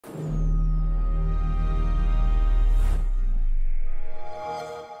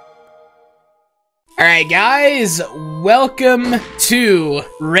Alright guys, welcome to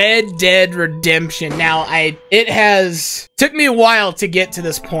Red Dead Redemption. Now, it took me a while to get to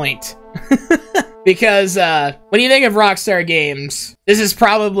this point. Because when you think of Rockstar Games, this is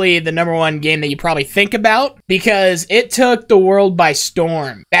probably the #1 game that you probably think about, because it took the world by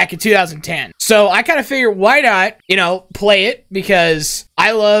storm back in 2010. So I kind of figured, why not, you know, play it, because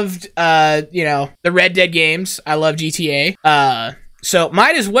I loved, you know, the Red Dead games. I love GTA. So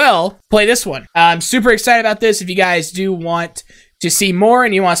might as well play this one. I'm super excited about this. If you guys do want to see more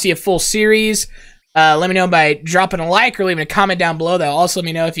and you want to see a full series, let me know by dropping a like or leaving a comment down below. That'll also let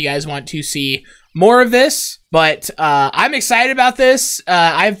me know if you guys want to see more of this. But I'm excited about this.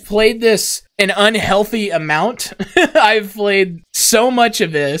 I've played this an unhealthy amount. I've played so much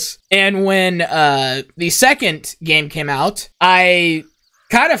of this. And when the second game came out, I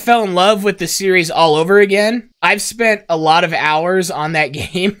kind of fell in love with the series all over again. I've spent a lot of hours on that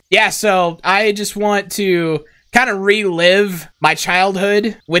game. Yeah, so I just want to kind of relive my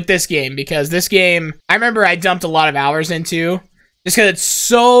childhood with this game, because this game, I remember I dumped a lot of hours into, just because it's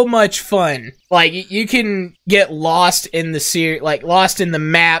so much fun. Like, you can get lost in the series, like lost in the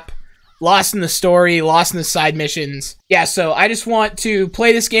map, lost in the story, lost in the side missions. Yeah, so I just want to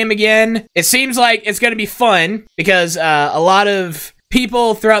play this game again. It seems like it's going to be fun, because a lot of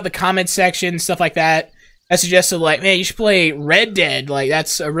people throughout the comments section, stuff like that, I suggested, like, man, you should play Red Dead. Like,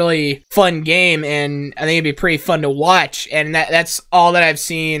 that's a really fun game, and I think it'd be pretty fun to watch. And that's all that I've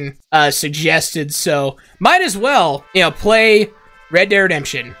seen suggested. So might as well, you know, play Red Dead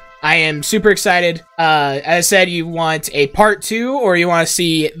Redemption. I am super excited. As I said, you want a part 2, or you want to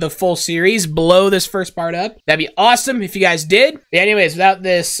see the full series, blow this first part up. That'd be awesome if you guys did. But anyways, without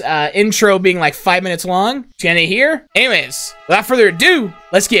this intro being like 5 minutes long, it's gonna here. Anyways, without further ado,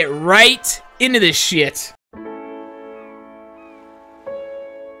 let's get right into this shit.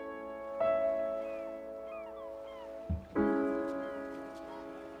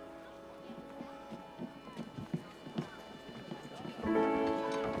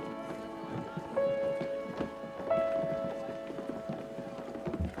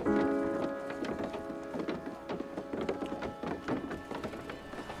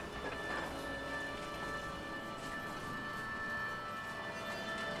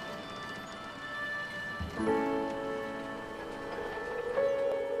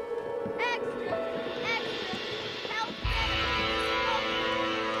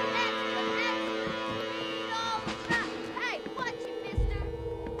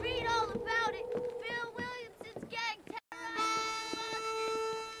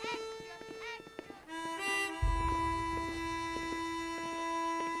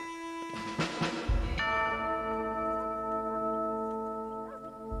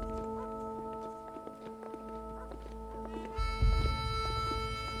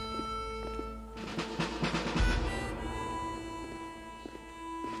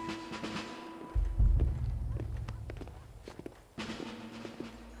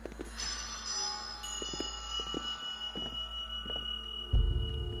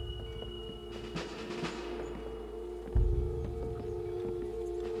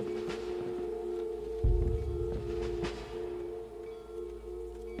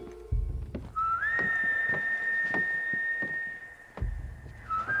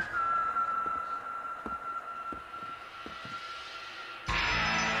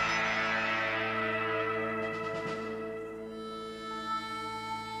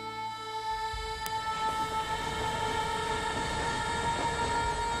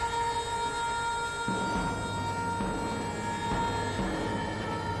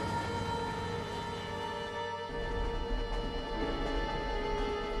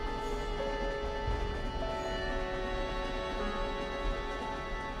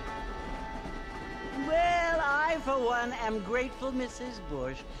 For one, am grateful, Mrs.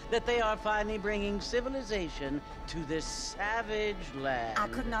 Bush, that they are finally bringing civilization to this savage land. I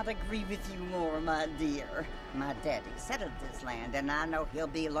could not agree with you more, my dear. My daddy settled this land, and I know he'll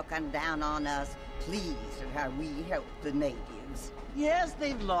be looking down on us, pleased at how we help the natives. Yes,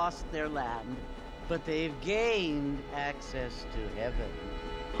 they've lost their land, but they've gained access to heaven.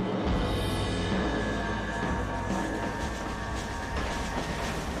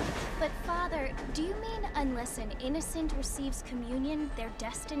 But Father, do you mean unless an innocent receives communion, they're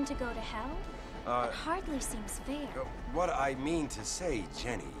destined to go to hell? It hardly seems fair. What I mean to say,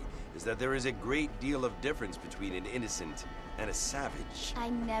 Jenny, is that there is a great deal of difference between an innocent and a savage.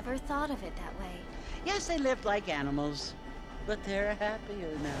 I never thought of it that way. Yes, they lived like animals, but they're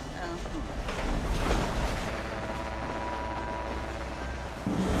happier now.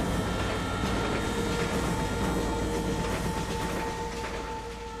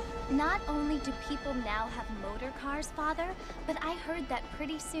 Not only do people now have motor cars, Father, but I heard that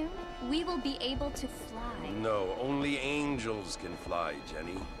pretty soon we will be able to fly. No, only angels can fly,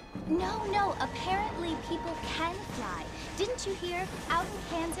 Jenny. No, apparently people can fly. Didn't you hear? Out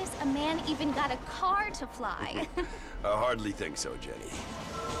in Kansas, a man even got a car to fly. I hardly think so, Jenny.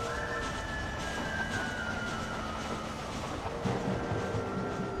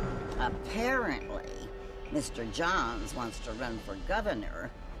 Apparently, Mr. Johns wants to run for governor,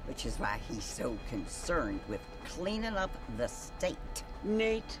 which is why he's so concerned with cleaning up the state.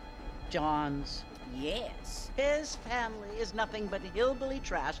 Nate Johns. Yes. His family is nothing but hillbilly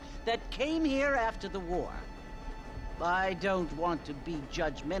trash that came here after the war. I don't want to be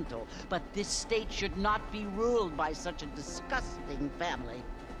judgmental, but this state should not be ruled by such a disgusting family.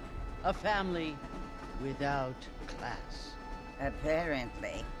 A family without class.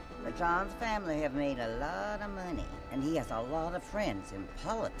 Apparently, the Johns family have made a lot of money, and he has a lot of friends in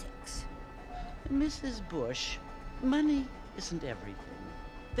politics. Mrs. Bush, money isn't everything.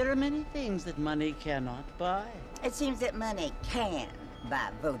 There are many things that money cannot buy. It seems that money can buy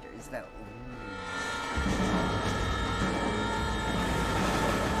voters, though.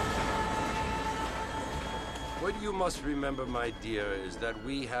 What you must remember, my dear, is that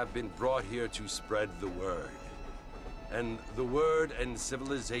we have been brought here to spread the word. And the word and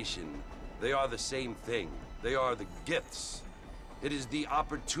civilization, they are the same thing. They are the gifts. It is the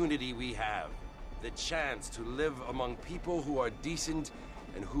opportunity we have, the chance to live among people who are decent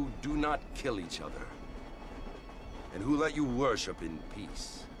and who do not kill each other, and who let you worship in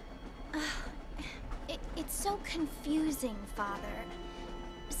peace. It's so confusing, Father.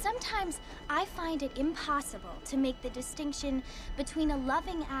 Sometimes I find it impossible to make the distinction between a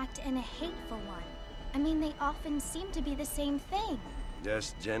loving act and a hateful one. I mean, they often seem to be the same thing.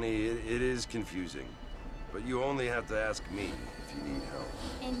 Yes, Jenny, it is confusing. But you only have to ask me if you need help.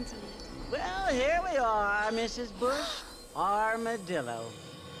 Indeed. Well, here we are, Mrs. Bush. Armadillo.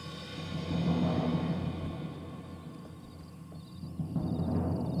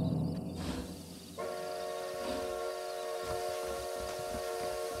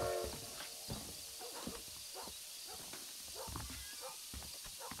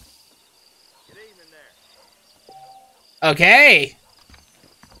 Okay.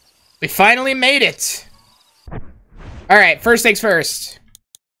 We finally made it. Alright, first things first.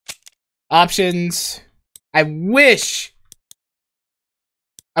 Options. I wish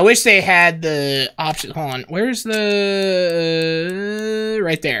they had the option. Hold on. Where's the...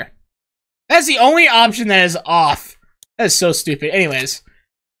 right there. That's the only option that is off. That is so stupid. Anyways.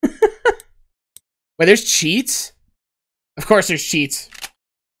 Wait, there's cheats? Of course there's cheats.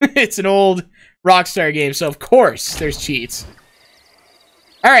 It's an old Rockstar game, so of course there's cheats.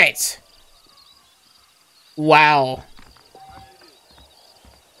 Alright. Wow.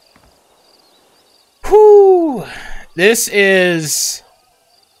 Whew. This is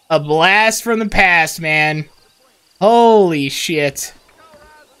a blast from the past, man. Holy shit.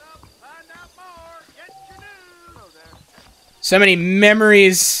 So many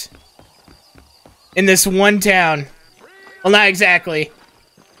memories in this one town. Well, not exactly.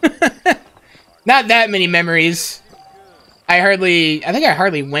 Not that many memories. I think I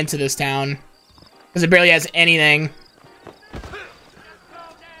hardly went to this town. Because it barely has anything.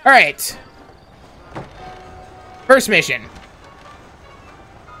 Alright. First mission.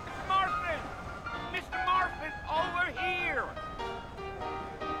 Marston! Mr. Marston, over here!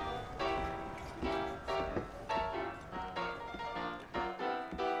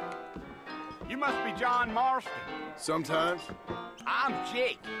 You must be John Marston. Sometimes. I'm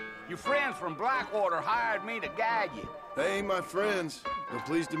Jake. Your friends from Blackwater hired me to guide you. They ain't my friends. But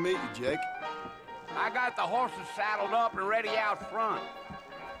pleased to meet you, Jake. I got the horses saddled up and ready out front.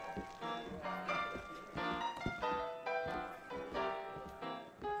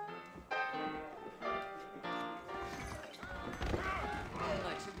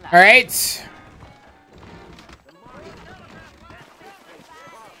 All right.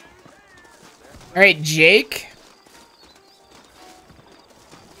 All right, Jake.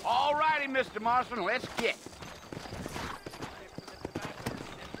 All righty, Mr. Marston, let's get.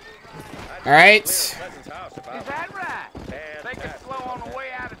 All right. Is that right? Take it slow on the way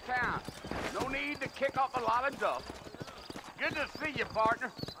out of town. No need to kick up a lot of dust. Good to see you,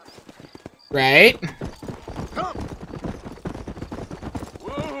 partner. Right. Come.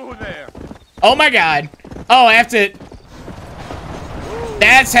 Whoa there. Oh my god. Oh, I have to...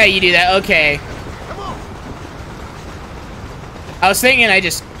 That's how you do that. Okay. I was thinking I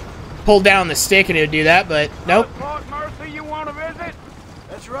just pulled down the stick and it would do that, but nope. Fort Mercy you want to visit?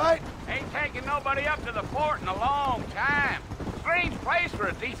 That's right. Ain't taking nobody up to the fort in a long time. strange place for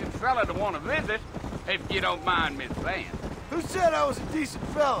a decent fella to want to visit, if you don't mind me saying. Who said I was a decent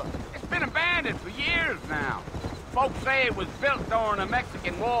fella? It's been abandoned for years now. Folks say it was built during the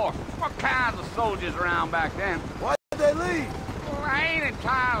Mexican War. What kinds of soldiers around back then? Why did they leave? Well, I ain't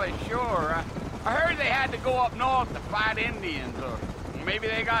entirely sure. I heard they had to go up north to fight Indians, or maybe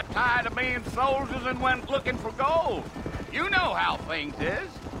they got tired of being soldiers and went looking for gold. You know how things is.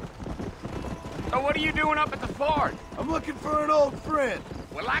 So what are you doing up at the fort? I'm looking for an old friend.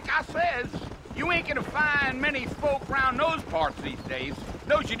 Well, like I says, you ain't gonna find many folk around those parts these days.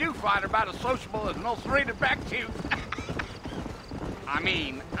 Those you do find are about as sociable as an ulcerated back tooth. I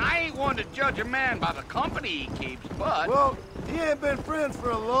mean, I ain't one to judge a man by the company he keeps, but... Well, he ain't been friends for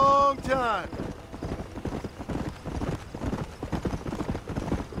a long time.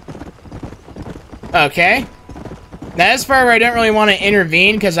 Okay. That's part where I don't really want to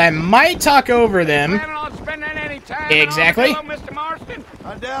intervene because I might talk over them. Planning on spending any time Exactly. on Mr. Marston?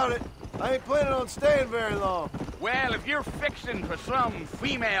 I doubt it. I ain't planning on staying very long. Well, if you're fixing for some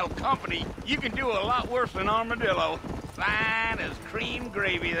female company, you can do a lot worse than Armadillo. Fine as cream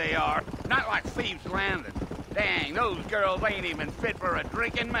gravy they are. Not like Thieves Landing. Dang, those girls ain't even fit for a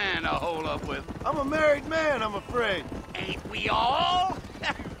drinking man to hole up with. I'm a married man, I'm afraid. Ain't we all?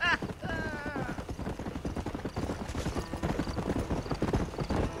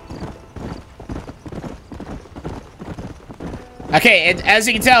 Okay, as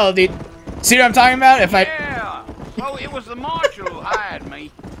you can tell, dude, see what I'm talking about? If I... Yeah. So it was the marshal who hired me.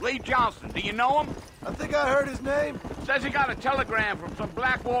 Lee Johnson, do you know him? I think I heard his name. Says he got a telegram from some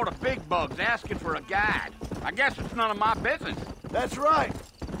Blackwater big bugs asking for a guide. I guess it's none of my business. That's right.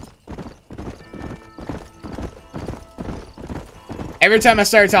 Every time I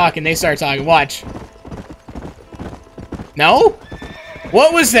start talking, they start talking. Watch. No?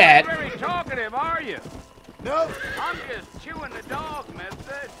 What was that? Not very talkative, are you? No, I'm just chewing the dog, mister.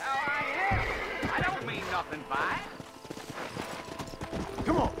 That's how I am. I don't mean nothing by it.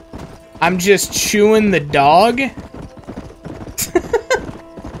 come on. I'm just chewing the dog?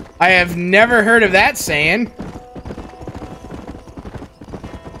 I have never heard of that saying.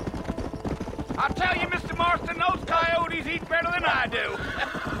 I'll tell you, Mr. Marston, those coyotes eat better than I do.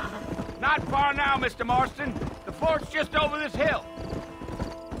 Not far now, Mr. Marston. The fort's just over this hill.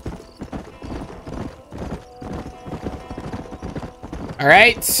 All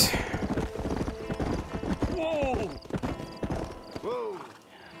right. Whoa! Whoa.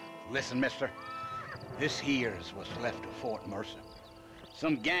 Listen, mister. This here's what's left of Fort Mercer.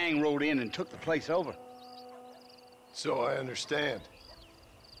 Some gang rode in and took the place over. So I understand.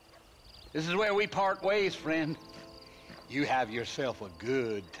 This is where we part ways, friend. You have yourself a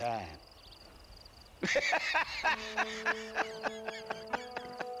good time.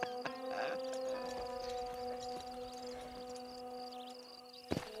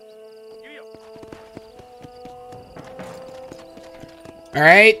 All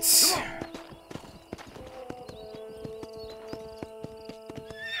right.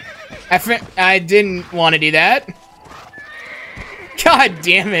 I didn't want to do that. God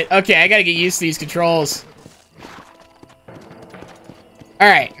damn it. Okay, I gotta get used to these controls. All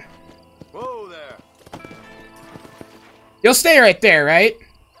right. Whoa there. You'll stay right there, right?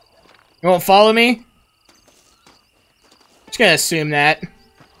 You won't follow me? Just gonna assume that.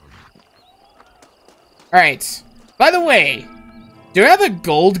 All right. By the way, do I have a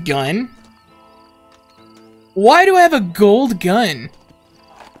gold gun? Why do I have a gold gun?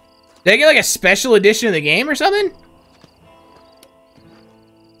 Did I get like a special edition of the game or something?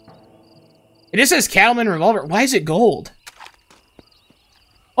 It just says Cattleman Revolver. Why is it gold?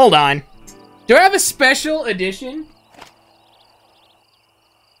 Hold on. Do I have a special edition?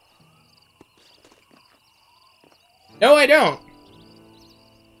 No, I don't.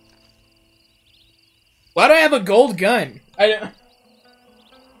 Why do I have a gold gun? I don't...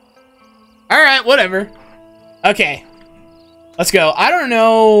 Alright, whatever. Okay. Let's go. I don't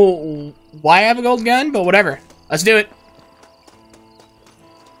know why I have a gold gun, but whatever. Let's do it.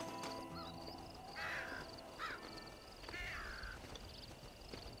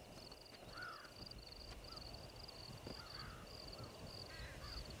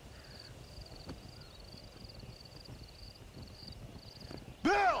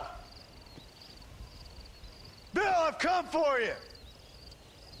 Bill! Bill, I've come for you!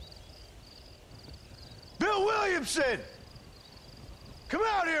 Bill Williamson! Come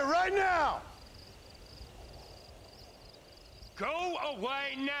out here right now! Go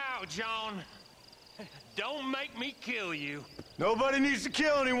away now, John. Don't make me kill you. Nobody needs to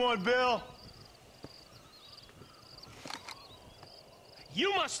kill anyone, Bill.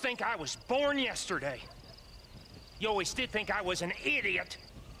 You must think I was born yesterday. You always did think I was an idiot.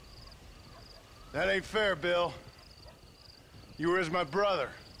 That ain't fair, Bill. You were as my brother.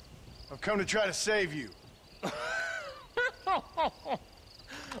 I've come to try to save you.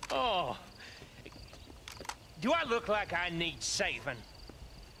 Oh. Do I look like I need saving?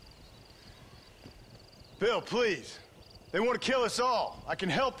 Bill, please. They want to kill us all. I can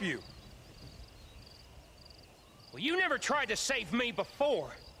help you. Well, you never tried to save me before.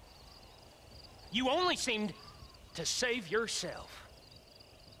 You only seemed to save yourself.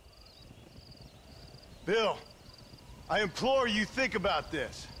 Bill, I implore you think about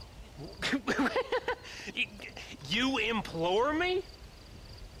this. You implore me?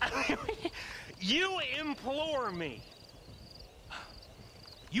 You implore me.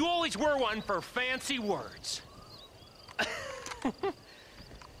 You always were one for fancy words.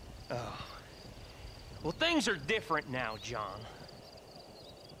 Oh. Well, things are different now, John.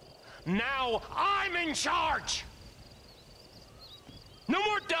 Now I'm in charge! No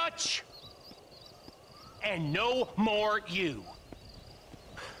more Dutch! And no more you.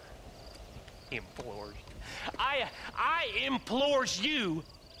 Implores. I implores you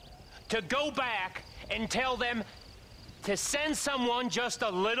to go back and tell them to send someone just a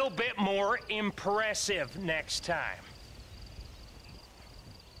little bit more impressive next time.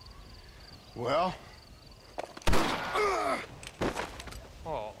 Well?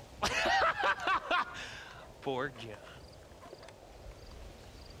 Oh. Poor John.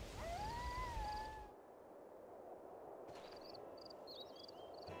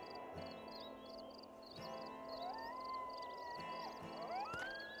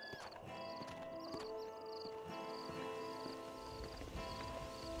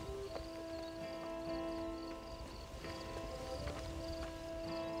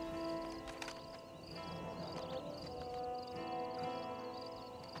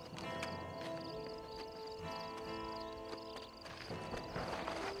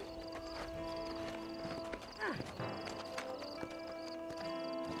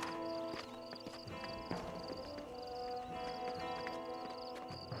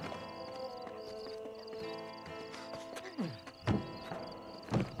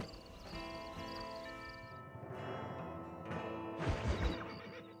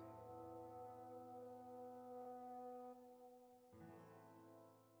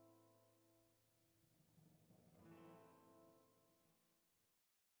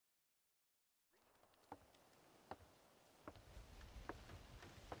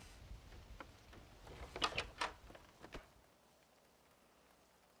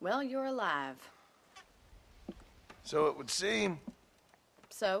 Well, you're alive. So it would seem.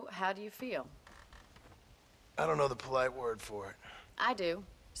 So, how do you feel? I don't know the polite word for it. I do.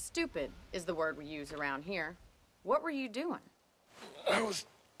 Stupid is the word we use around here. What were you doing? I was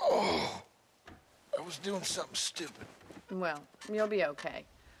doing something stupid. Well, you'll be okay.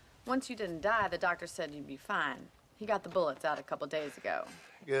 Once you didn't die, the doctor said you'd be fine. He got the bullets out a couple days ago.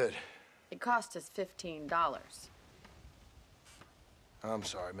 Good. It cost us $15. I'm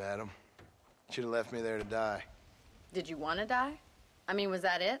sorry, madam. Should have left me there to die. Did you want to die? I mean, was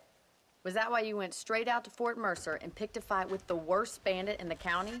that it? Was that why you went straight out to Fort Mercer and picked a fight with the worst bandit in the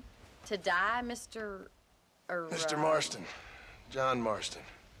county? To die, Mr. Mr. Marston. John Marston.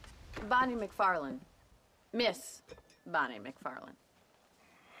 Bonnie McFarlane. Miss Bonnie McFarlane.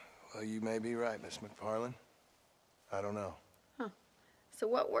 Well, you may be right, Miss McFarlane. I don't know. Huh. So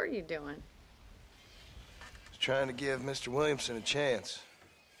what were you doing? Trying to give Mr. Williamson a chance.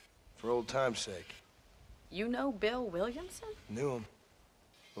 For old time's sake. You know Bill Williamson? Knew him.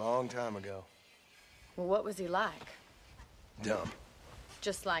 Long time ago. Well, what was he like? Dumb.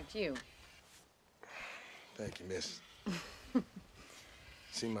 Just like you. Thank you, miss.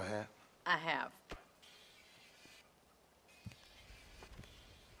 See my hat? I have.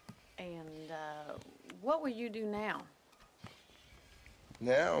 And, what will you do now?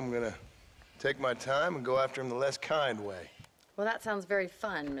 Now I'm gonna take my time and go after him the less kind way. Well, that sounds very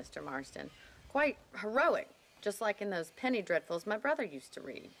fun, Mr. Marston. Quite heroic, just like in those penny dreadfuls my brother used to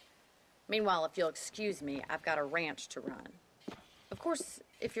read. Meanwhile, if you'll excuse me, I've got a ranch to run. Of course,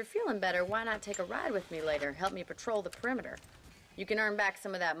 if you're feeling better, why not take a ride with me later? Help me patrol the perimeter. You can earn back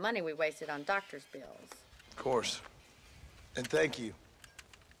some of that money we wasted on doctor's bills. Of course. And thank you.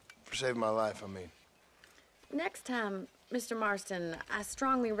 For saving my life, I mean. Next time, Mr. Marston, I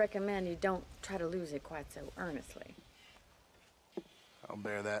strongly recommend you don't try to lose it quite so earnestly. I'll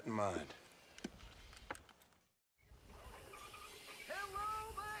bear that in mind.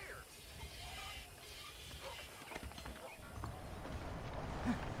 Hello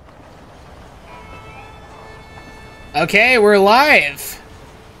there! Okay, we're live.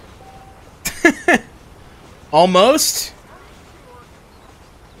 Almost.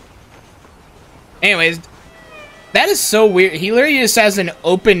 Anyways, that is so weird. He literally just has an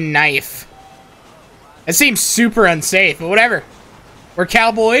open knife. It seems super unsafe, but whatever. We're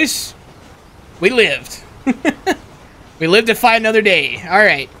cowboys. We lived. We lived to fight another day.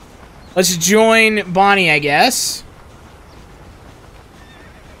 Alright. Let's join Bonnie, I guess.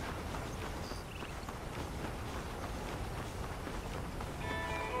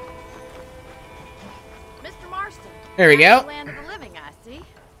 Mr. Marston. There we go. The land of the living, I see.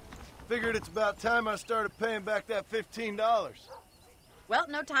 Figured it's about time I started paying back that $15. Well,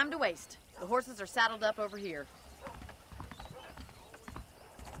 no time to waste. The horses are saddled up over here.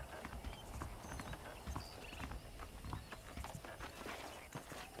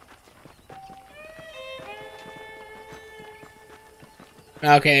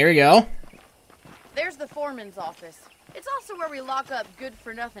 Okay, here we go. There's the foreman's office. It's also where we lock up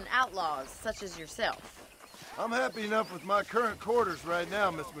good-for-nothing outlaws, such as yourself. I'm happy enough with my current quarters right now,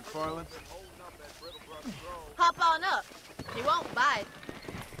 Miss McFarland. Hop on up. He won't bite.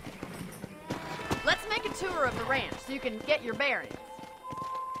 Let's make a tour of the ranch so you can get your bearings.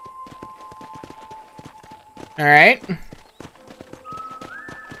 All right.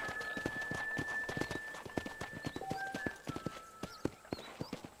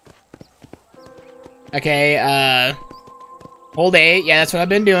 Okay, hold A. Yeah, that's what I've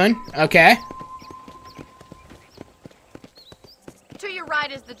been doing. Okay. To your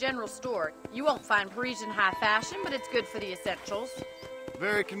right is the general store. You won't find Parisian high fashion, but it's good for the essentials.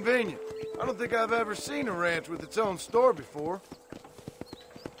 Very convenient. I don't think I've ever seen a ranch with its own store before.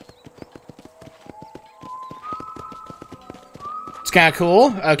 It's kind of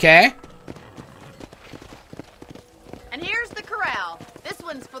cool. Okay. And here's the corral. This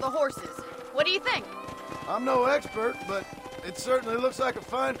one's for the horses. What do you think? I'm no expert, but it certainly looks like a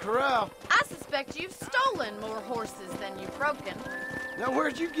fine corral. I suspect you've stolen more horses than you've broken. Now,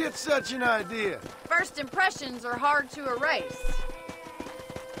 where'd you get such an idea? First impressions are hard to erase.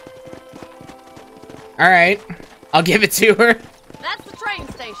 Alright. I'll give it to her. That's the train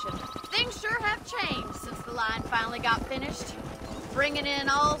station. Things sure have changed since the line finally got finished. Bringing in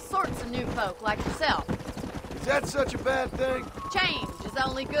all sorts of new folk like yourself. Is that such a bad thing? Change is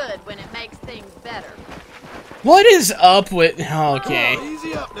only good when it makes things better. What is up with... Okay. Come on,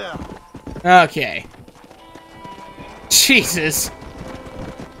 easy up now. Okay. Jesus.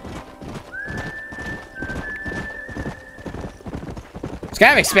 I was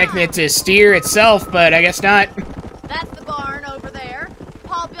kind of expecting it to steer itself, but I guess not. That's the barn over there.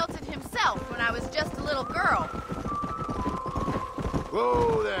 Paul built it himself when I was just a little girl.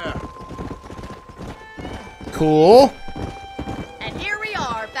 Whoa there. Cool. And here we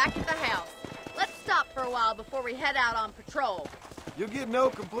are, back at the house. Let's stop for a while before we head out on patrol. You'll get no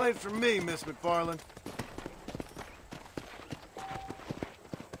complaints from me, Miss McFarland.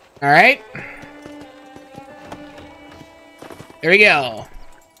 Alright. There we go.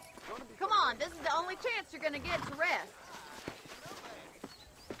 Come on, this is the only chance you're gonna get to rest.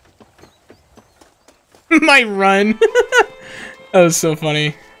 My run. That was so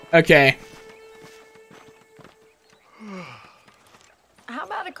funny. Okay. How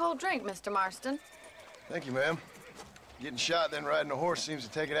about a cold drink, Mr. Marston? Thank you, ma'am. Getting shot then riding a horse seems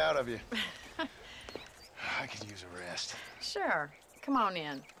to take it out of you. I could use a rest. Sure. Come on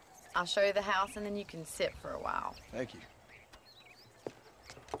in. I'll show you the house and then you can sit for a while. Thank you.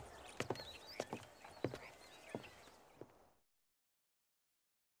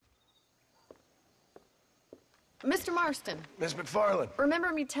 Mr. Marston. Miss McFarland.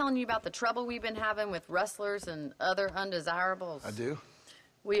 Remember me telling you about the trouble we've been having with rustlers and other undesirables? I do.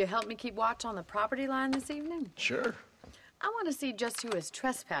 Will you help me keep watch on the property line this evening? Sure. I want to see just who is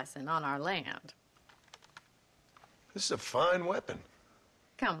trespassing on our land. This is a fine weapon.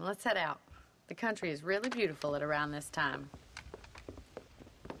 Come, let's head out. The country is really beautiful at around this time.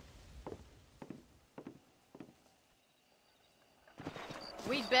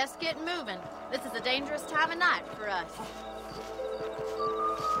 We'd best get moving. This is a dangerous time of night for us.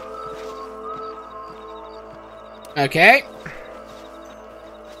 Okay.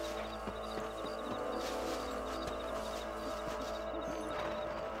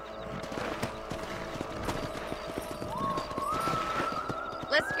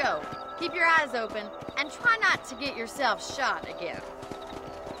 Let's go. Keep your eyes open and try not to get yourself shot again.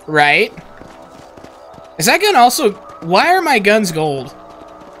 Right. Is that gun also... Why are my guns gold?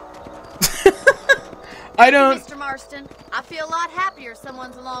 I don't... Mr. Marston, I feel a lot happier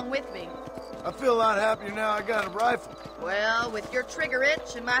someone's along with me. I feel a lot happier now I got a rifle. Well, with your trigger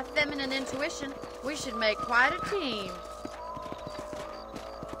itch and my feminine intuition, we should make quite a team.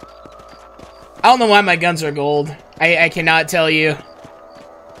 I don't know why my guns are gold. I cannot tell you.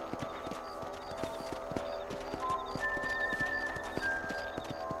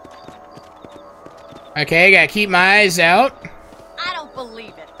 Okay, gotta keep my eyes out. I don't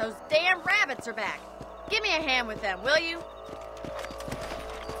believe it. Those damn rabbits are back. Give me a hand with them, will you?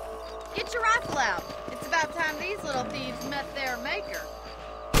 Get your rifle out. It's about time these little thieves met their maker.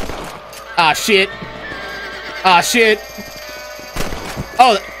 Ah, shit. Ah, shit.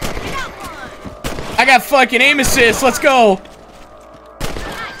 Oh. I got fucking aim assist. Let's go.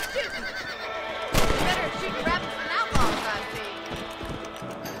 Nice shooting. Better shoot the rabbits than outlaws, I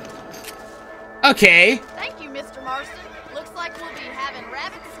see. Okay. Thank you, Mr. Marston. Looks like we'll be having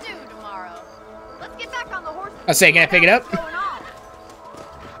rabbit stew tomorrow. Let's get back on the horse. I'll say, can I pick it up? What's going on?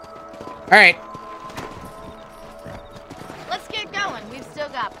 Alright. Let's get going. We've still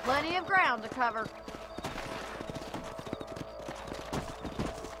got plenty of ground to cover.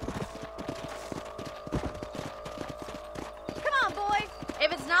 Come on, boys.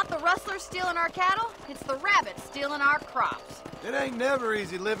 If it's not the rustlers stealing our cattle, it's the rabbits stealing our crops. It ain't never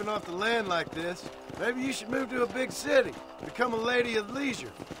easy living off the land like this. Maybe you should move to a big city. Become a lady of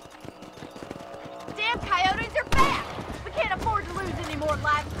leisure. Damn coyotes are back! We can't afford to lose any more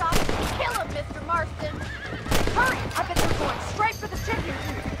livestock. Kill them, Mr. Marston. Hurry! I bet they're going straight for the chicken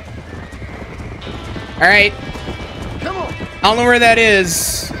coop. Alright. Come on. I don't know where that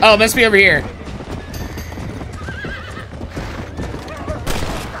is. Oh, it must be over here.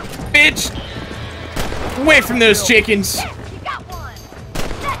 Bitch! Away from those chickens. Yes, you got one.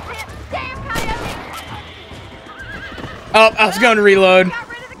 That's it. Damn coyote. Oh, I was going to reload. Got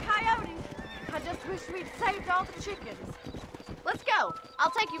rid of the coyotes. I just wish we'd saved all the chickens. Let's go.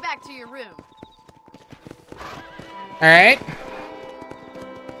 I'll take you back to your room. Alright.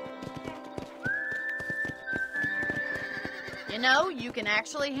 You know, you can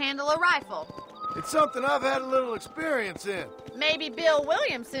actually handle a rifle. It's something I've had a little experience in. Maybe Bill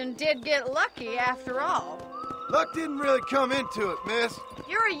Williamson did get lucky after all. Luck didn't really come into it, miss.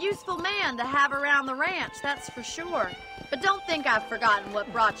 You're a useful man to have around the ranch, that's for sure. But don't think I've forgotten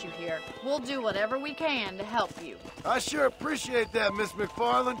what brought you here. We'll do whatever we can to help you. I sure appreciate that, Miss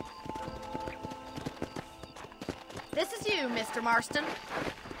McFarland. This is you, Mr. Marston.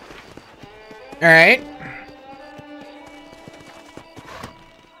 Alright.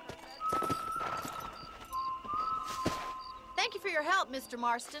 Thank you for your help, Mr.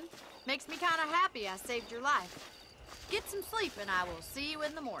 Marston. Makes me kind of happy I saved your life. Get some sleep and I will see you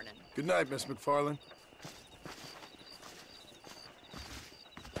in the morning. Good night, Miss McFarland.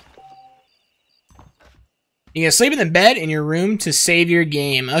 You can sleep in the bed in your room to save your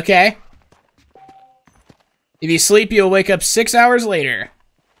game. Okay. If you sleep, you'll wake up 6 hours later.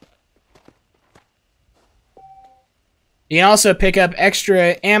 You can also pick up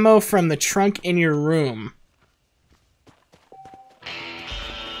extra ammo from the trunk in your room.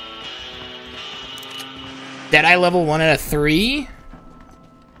 Deadeye level 1 out of 3.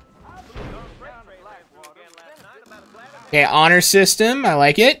 Okay, honor system. I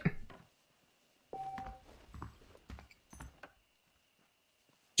like it.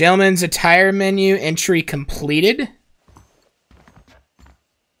 Gentleman's attire menu entry completed.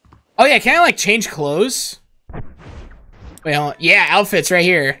 Oh yeah, can I like change clothes? Wait, hold on. Yeah, outfits right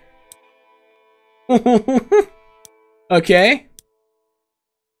here. Okay.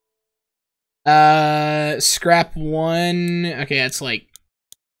 Scrap 1. Okay, that's like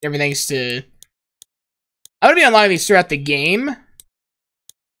everything's to. I'm gonna be unlocking these throughout the game.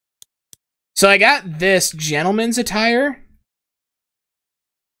 So I got this gentleman's attire.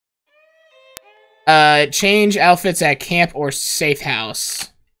 Change outfits at camp or safe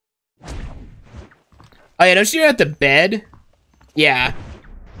house. Oh yeah, don't you have the bed? Yeah.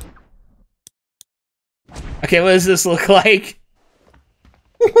 Okay, what does this look like?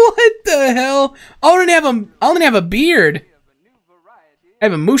 What the hell? I only have a beard. I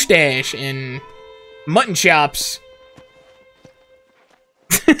have a mustache and mutton chops.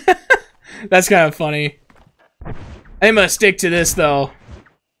 That's kind of funny. I'm gonna stick to this though.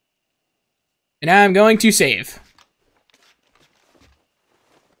 And I'm going to save.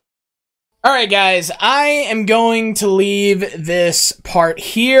 Alright guys, I am going to leave this part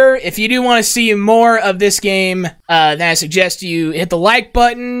here. If you do want to see more of this game, then I suggest you hit the like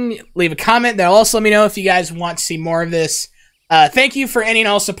button, leave a comment. That'll also let me know if you guys want to see more of this. Thank you for any and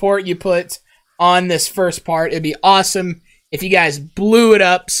all support you put on this first part. It'd be awesome if you guys blew it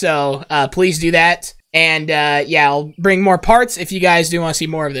up, so please do that. And yeah, I'll bring more parts if you guys do want to see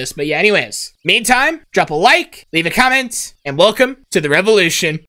more of this. But yeah, anyways, meantime, drop a like, leave a comment, and welcome to the revolution.